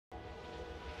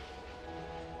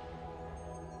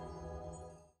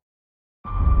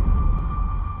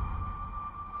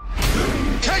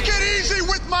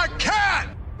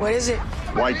What is it?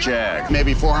 White jag,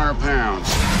 maybe 400 pounds.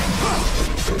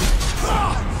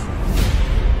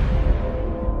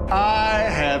 I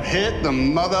have hit the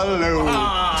mother load.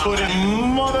 Put it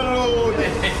mother load.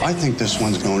 I think this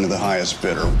one's going to the highest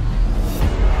bidder.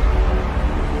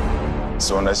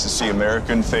 So nice to see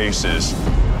American faces.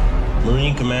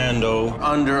 Marine Commando.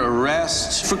 Under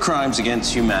arrest for crimes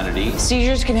against humanity.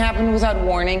 Seizures can happen without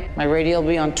warning. My radio will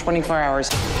be on 24 hours.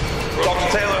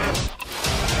 Dr. Taylor.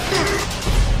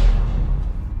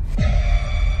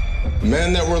 The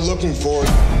man that we're looking for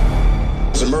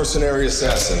is a mercenary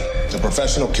assassin, a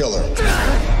professional killer.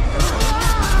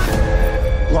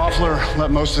 Loeffler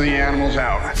let most of the animals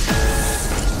out.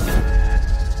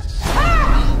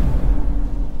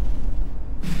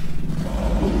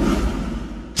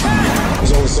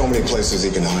 There's only so many places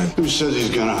he can hide. Who says he's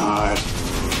gonna hide?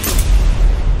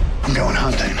 I'm going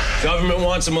hunting. Government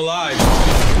wants him alive.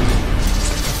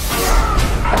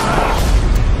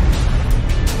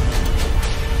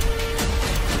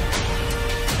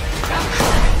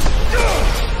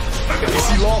 If you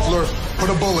see Loeffler, put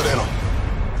a bullet in him.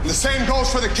 And the same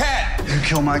goes for the cat. You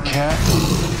kill my cat,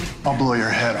 I'll blow your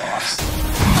head off.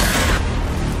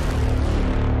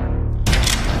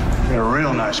 Got a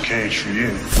real nice cage for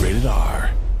you. Rated R.